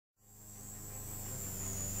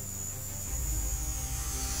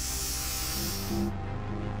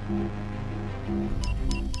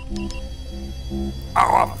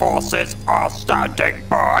Our forces are standing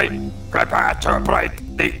by. Prepare to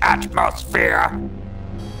break the atmosphere.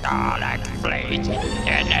 Dalek fleet,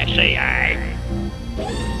 initiate.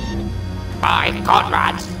 My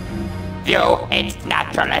comrades, view its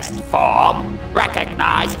naturalist form.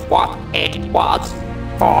 Recognize what it was,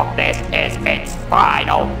 for this is its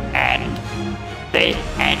final end. The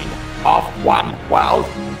end of one world,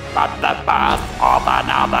 but the birth of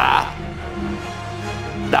another.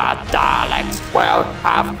 The Daleks will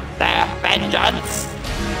have their vengeance.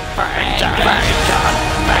 Vengeance!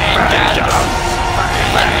 Vengeance!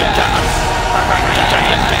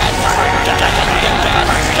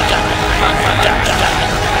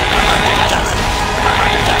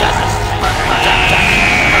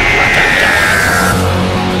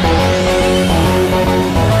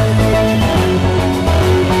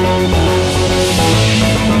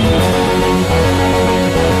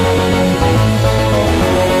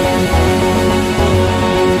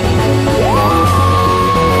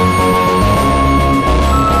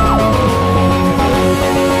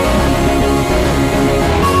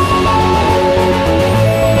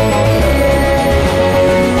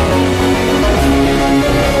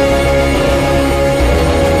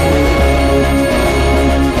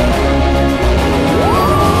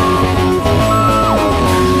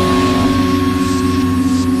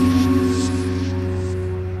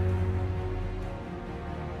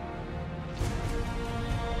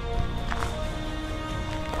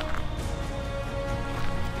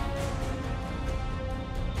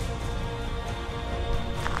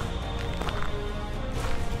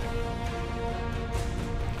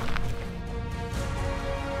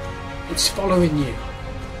 It's following you.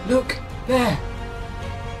 Look, there.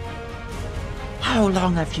 How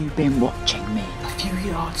long have you been watching me? A few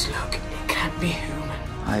yards, look. It can't be human.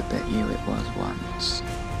 I bet you it was once.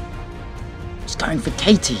 It's going for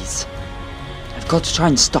Katie's. I've got to try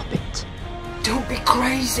and stop it. Don't be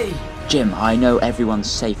crazy. Jim, I know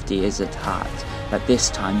everyone's safety is at heart, but this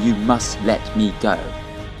time you must let me go.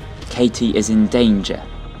 Katie is in danger.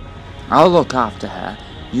 I'll look after her.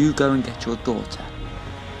 You go and get your daughter.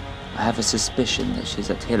 I have a suspicion that she's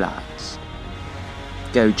at Hillard's.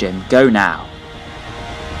 Go, Jim. Go now.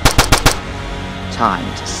 Time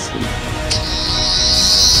to sleep.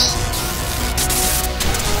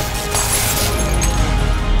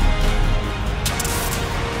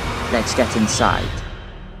 Let's get inside.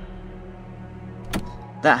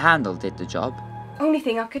 That handle did the job. Only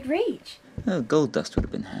thing I could reach. Oh, gold dust would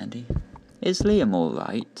have been handy. Is Liam all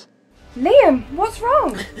right? Liam, what's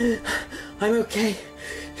wrong? I'm okay.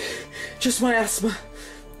 Just my asthma.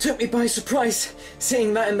 Took me by surprise,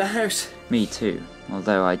 seeing that in the house. Me too,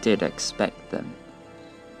 although I did expect them.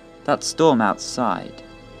 That storm outside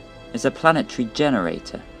is a planetary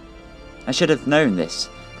generator. I should have known this.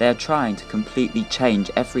 They are trying to completely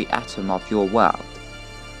change every atom of your world.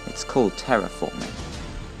 It's called terraforming.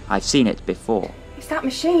 I've seen it before. It's that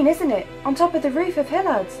machine, isn't it? On top of the roof of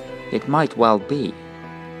Hillard's. It might well be.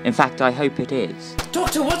 In fact, I hope it is.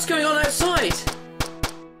 Doctor, what's going on outside?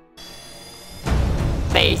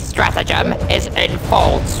 The stratagem is in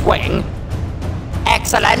full swing.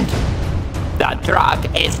 Excellent. The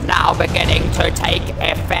drug is now beginning to take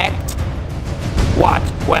effect. What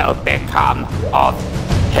will become of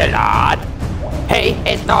Hillard? He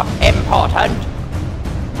is not important.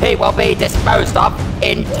 He will be disposed of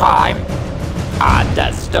in time.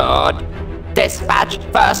 Understood. Dispatch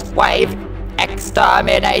first wave.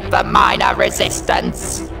 Exterminate the minor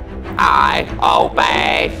resistance. I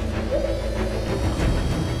obey.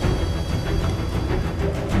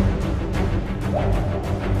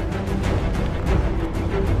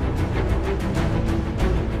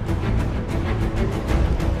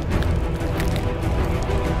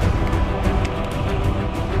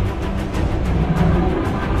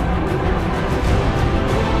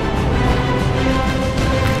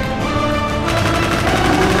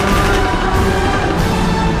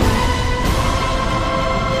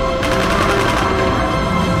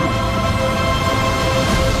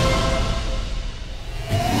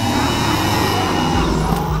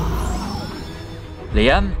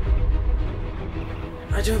 Liam?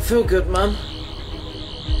 I don't feel good, Mum.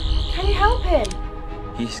 Can you help him?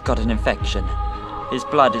 He's got an infection. His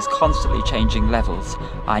blood is constantly changing levels.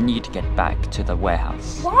 I need to get back to the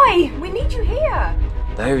warehouse. Why? We need you here.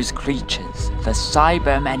 Those creatures, the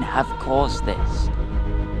Cybermen, have caused this.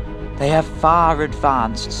 They have far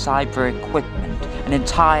advanced cyber equipment, an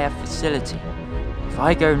entire facility. If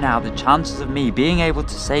I go now, the chances of me being able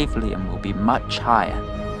to save Liam will be much higher.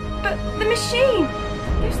 But the machine!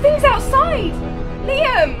 There's things outside!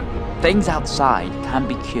 Liam! Things outside can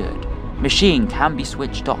be cured. Machine can be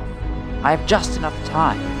switched off. I have just enough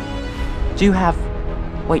time. Do you have...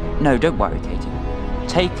 Wait, no, don't worry, Katie.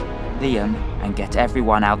 Take Liam and get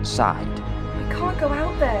everyone outside. We can't go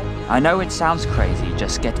out there. I know it sounds crazy,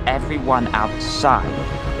 just get everyone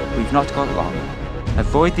outside. We've not got long.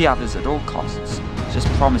 Avoid the others at all costs. Just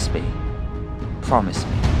promise me. Promise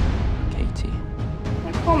me, Katie.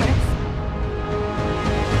 I promise.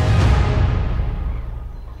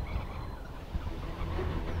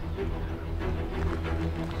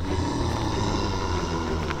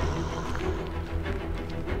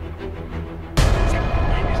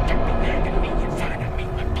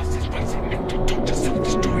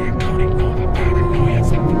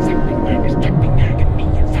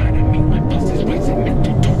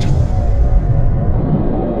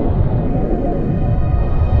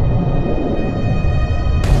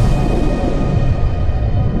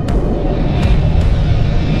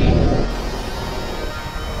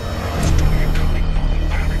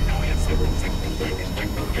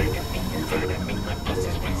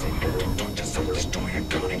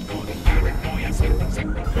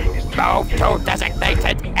 Move to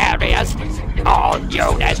designated areas. All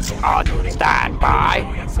units on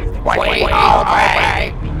standby. We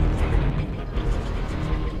obey.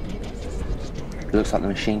 Looks like the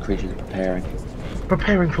machine creatures are preparing.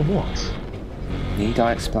 Preparing for what? Need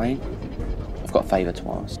I explain? I've got a favour to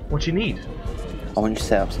ask. What do you need? I want you to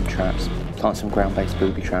set up some traps. Plant some ground-based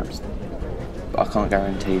booby traps. But I can't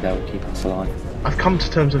guarantee they'll keep us alive. I've come to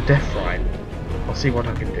terms with death, Ryan. I'll see what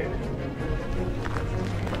I can do.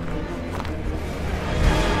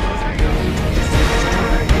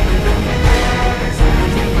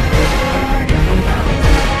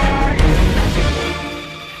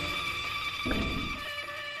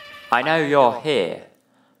 I know you're here,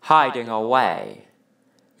 hiding away.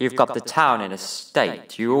 You've got the town in a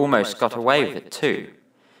state. You almost got away with it too.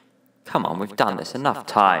 Come on, we've done this enough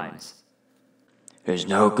times. It's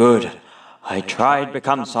no good. I tried to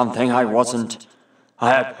become something I wasn't.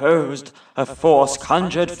 I opposed a force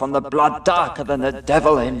conjured from the blood darker than the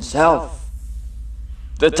devil himself.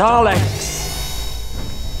 The Daleks!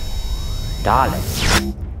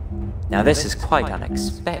 Daleks? Now this is quite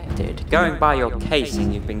unexpected. Going by your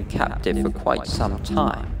casing, you've been captive for quite some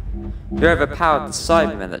time. You overpowered the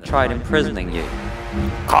Cybermen that tried imprisoning you.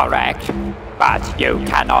 Correct, but you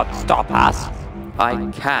cannot stop us.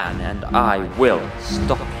 I can and I will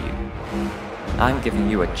stop you. I'm giving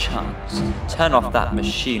you a chance. Turn off that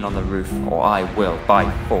machine on the roof or I will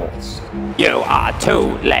by force. You are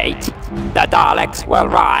too late. The Daleks will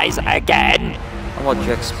rise again. And what do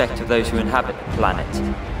you expect of those who inhabit the planet?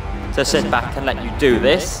 To sit back and let you do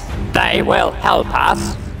this? They will help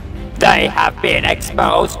us. They have been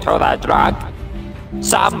exposed to the drug.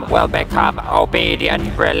 Some will become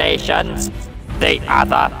obedient relations, the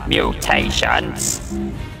other mutations.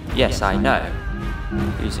 Yes, I know.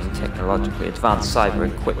 Using technologically advanced cyber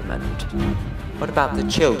equipment. What about the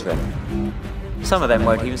children? Some of them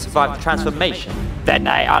won't even survive the transformation. Then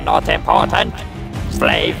they are not important.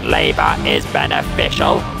 Slave labor is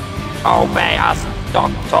beneficial. Obey us,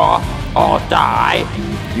 Doctor, or die.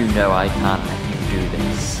 You know I can't let you do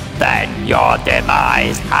this. Then your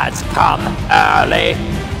demise has come early.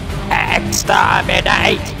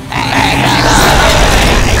 Exterminate! Exterminate!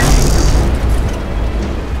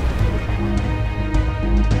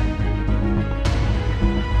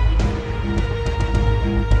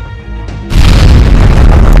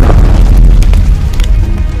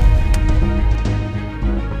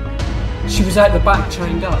 She was out the back,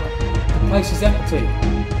 chained up. The place is empty.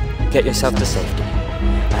 Get yourself to safety.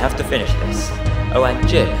 I have to finish this. Oh, and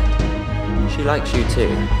Jim. She likes you too.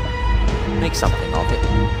 Make something of it.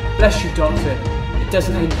 Bless you, Doctor. It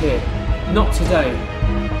doesn't end here. Not today.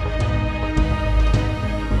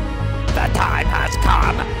 The time has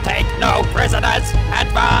come. Take no prisoners.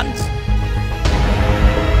 Advance.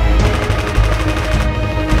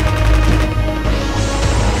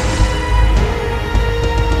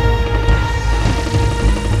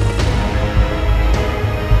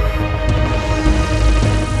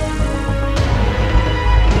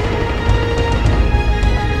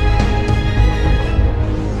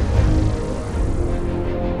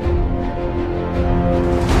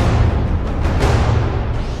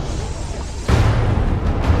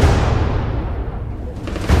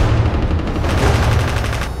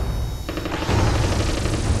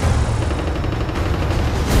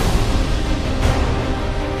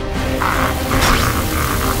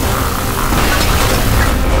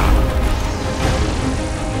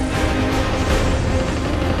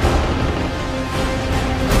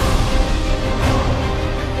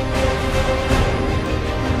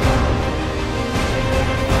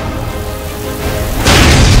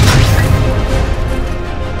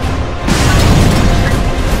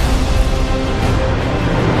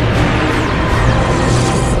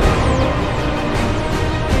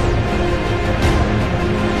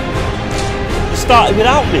 started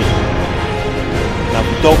without me. Now, if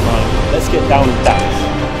you don't mind, let's get down and dance.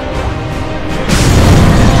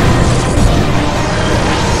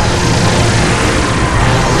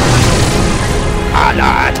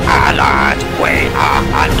 Alert! Alert! We are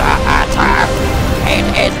under attack! It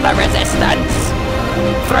is the Resistance!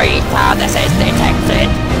 3 TARDISes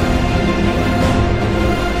detected!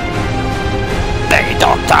 The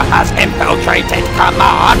Doctor has infiltrated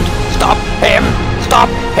command! Stop him! Stop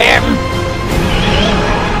him!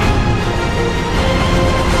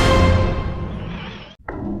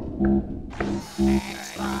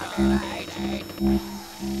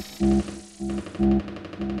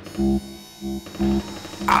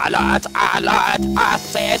 Alert! Alert!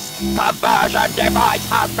 Assist! Conversion device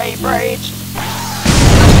has been breached!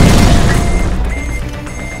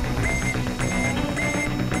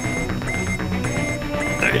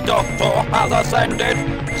 The Doctor has ascended!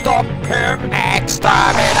 Stop him!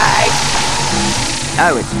 Exterminate!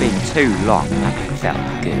 Oh, it's been too long. That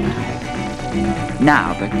felt good.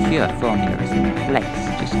 Now the cure formula is in place.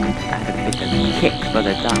 Just add a bit of kick for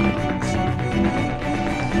the Daleks.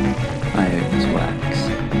 I hope this works.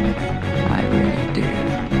 I really do.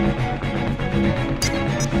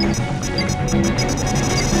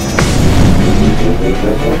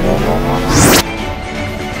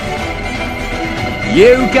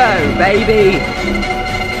 You go, baby!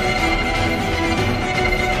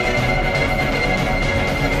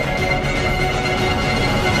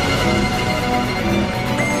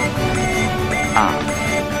 Ah,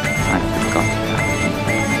 I forgot about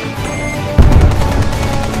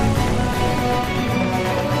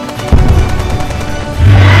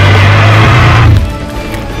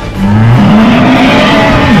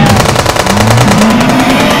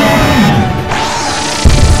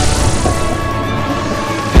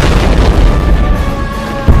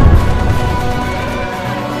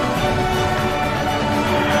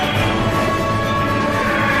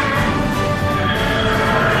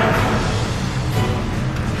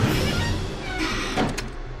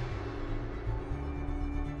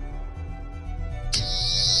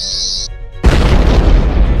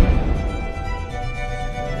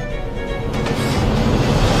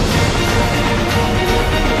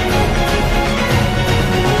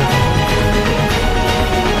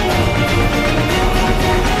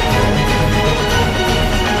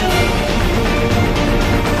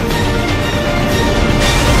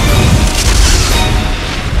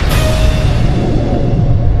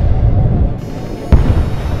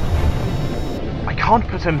Can't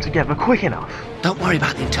put them together quick enough. Don't worry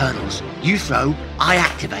about the internals. You throw, I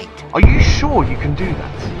activate. Are you sure you can do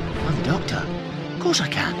that? I'm the Doctor. Of course I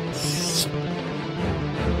can.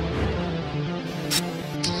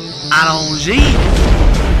 Allons-y.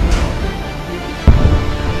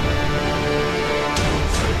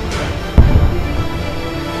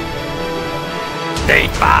 The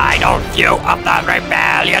final few of the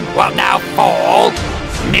rebellion will now fall.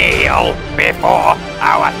 Kneel before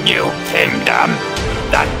our new kingdom.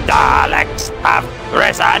 The Daleks have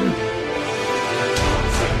risen.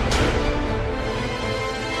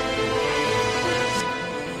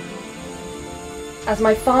 As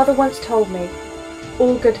my father once told me,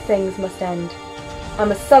 all good things must end.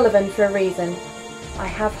 I'm a Sullivan for a reason. I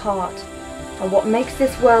have heart, and what makes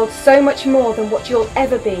this world so much more than what you'll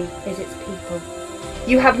ever be is its people.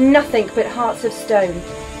 You have nothing but hearts of stone,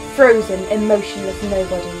 frozen, emotionless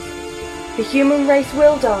nobodies. The human race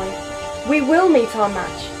will die. We will meet our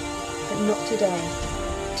match, but not today.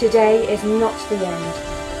 Today is not the end.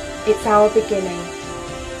 It's our beginning.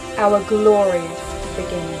 Our glorious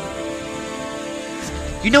beginning.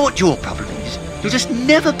 You know what your problem is? You're just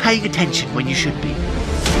never paying attention when you should be.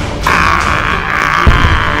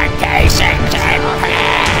 Casings in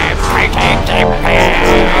pain, predicting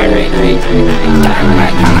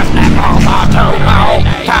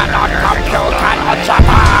cannot compute, cannot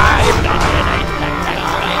survive.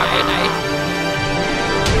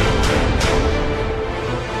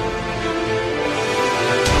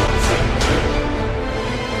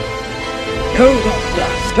 No, Doctor!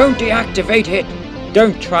 Don't deactivate it!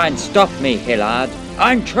 Don't try and stop me, Hillard.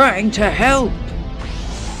 I'm trying to help!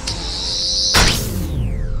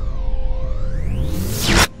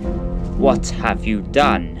 What have you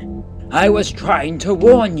done? I was trying to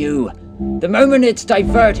warn you. The moment it's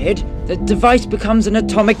diverted, the device becomes an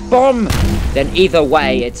atomic bomb. Then either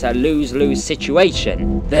way, it's a lose-lose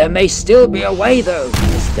situation. There may still be a way, though.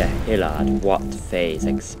 Mr. Hillard, what phase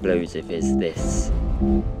explosive is this?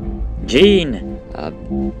 Gene!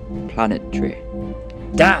 Planetary.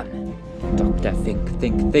 Damn! Doctor,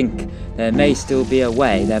 think. There may still be a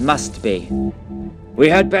way. There must be. We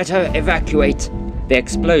had better evacuate The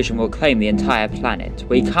explosion will claim the entire planet.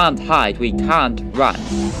 We can't hide, we can't run.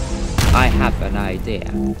 I have an idea.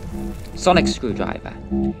 Sonic screwdriver.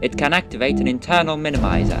 It can activate an internal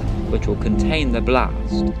minimizer, which will contain the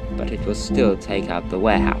blast, but it will still take out the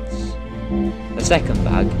warehouse. The second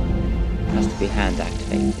bug has to be hand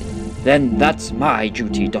activated. Then that's my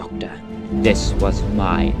duty, Doctor. This was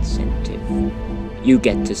my incentive. You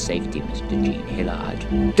get to safety, Mr. Gene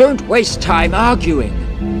Hillard. Don't waste time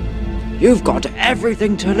arguing. You've got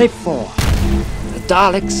everything to live for. The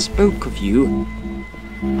Daleks spoke of you.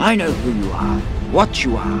 I know who you are, what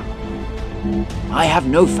you are. I have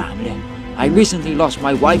no family. I recently lost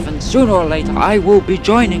my wife, and sooner or later I will be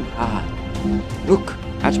joining her. Look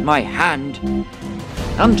at my hand.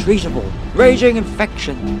 Untreatable, raging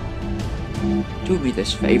infection. Do me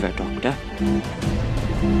this favor, Doctor.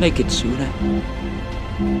 Make it sooner.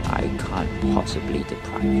 I can't possibly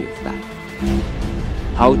deprive you of that.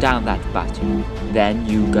 Hold down that button, then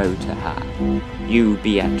you go to her. You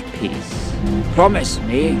be at peace. Promise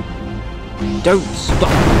me. Don't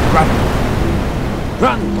stop running.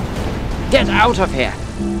 Run, Doctor. Get out of here.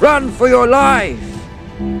 Run for your life.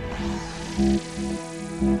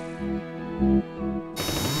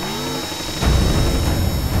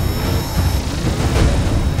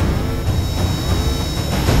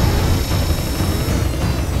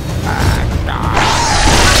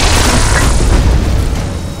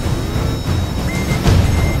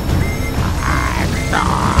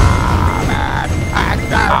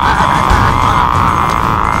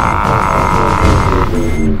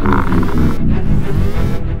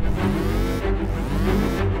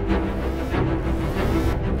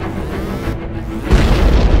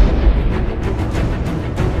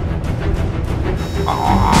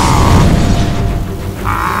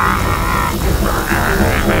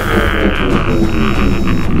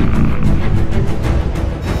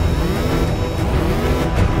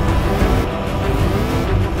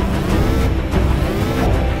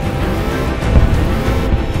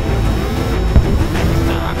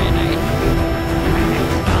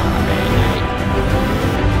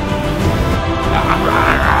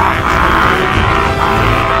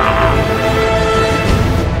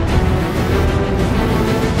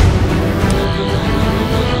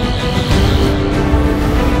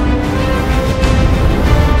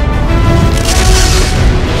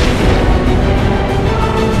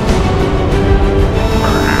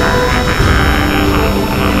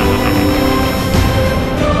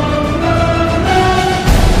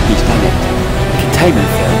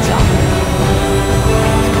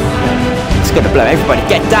 It's gonna blow everybody.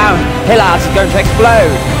 Get down! Hillard's going to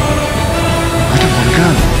explode! I don't want to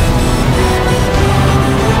go.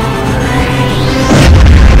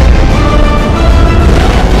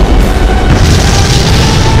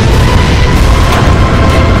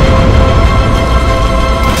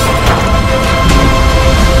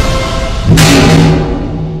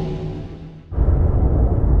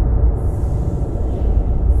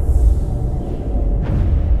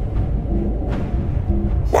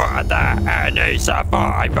 Were there any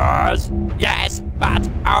survivors? Yes, but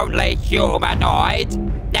only humanoid.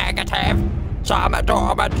 Negative. Some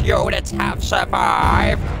dormant units have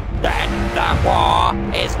survived. Then the war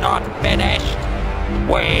is not finished.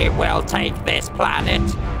 We will take this planet.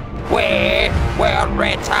 We will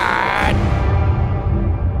return.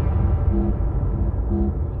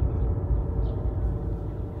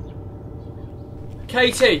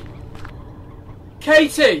 Katie!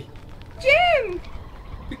 Katie! Jim!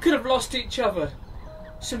 We could have lost each other,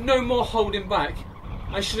 so no more holding back.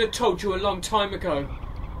 I should have told you a long time ago.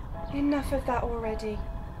 Enough of that already.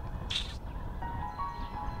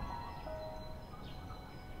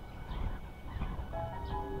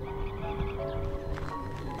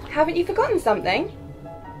 Haven't you forgotten something?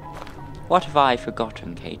 What have I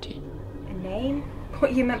forgotten, Katie? A name?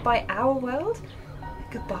 What you meant by our world?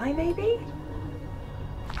 Goodbye, maybe?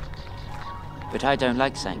 But I don't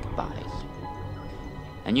like saying goodbyes.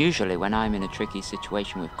 And usually when I'm in a tricky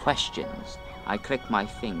situation with questions, I click my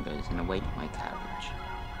fingers and await my courage.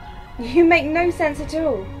 You make no sense at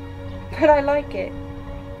all. But I like it.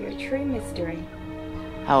 You're a true mystery.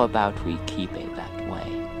 How about we keep it that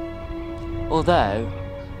way? Although,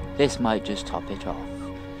 this might just top it off.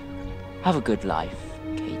 Have a good life,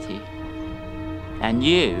 Katie. And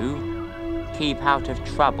you, keep out of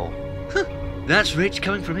trouble. That's rich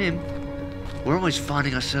coming from him. We're always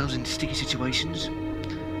finding ourselves in sticky situations,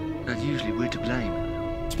 and usually we're to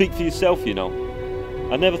blame. Speak for yourself, you know.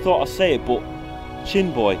 I never thought I'd say it, but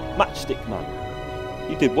Chin Boy, Matchstick Man,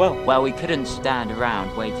 you did well. Well, we couldn't stand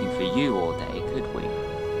around waiting for you all day, could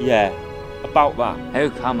we? Yeah, about that.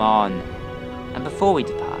 Oh, come on. And before we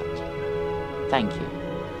depart, Thank you.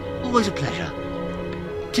 Always a pleasure.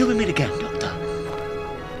 Till we meet again, Doctor.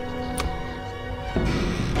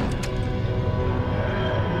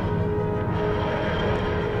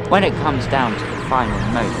 When it comes down to the final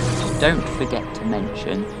moment, don't forget to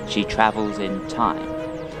mention she travels in time.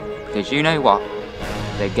 Because you know what?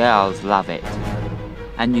 The girls love it.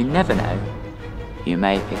 And you never know, you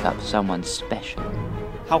may pick up someone special.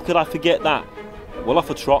 How could I forget that? Well off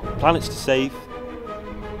a trot, planets to save.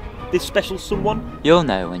 This special someone? You'll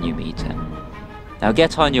know when you meet her. Now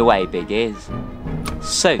get on your way, big ears.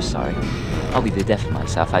 So sorry. I'll be the death of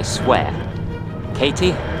myself, I swear.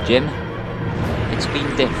 Katie, Jim, it's been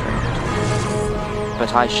different.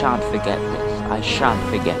 But I shan't forget this. I shan't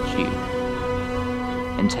forget you.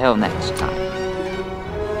 Until next time.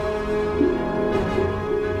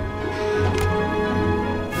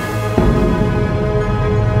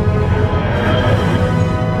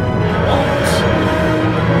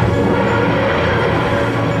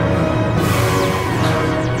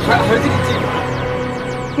 How did he do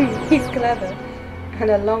that? He's clever, and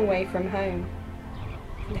a long way from home.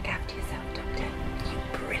 Look out.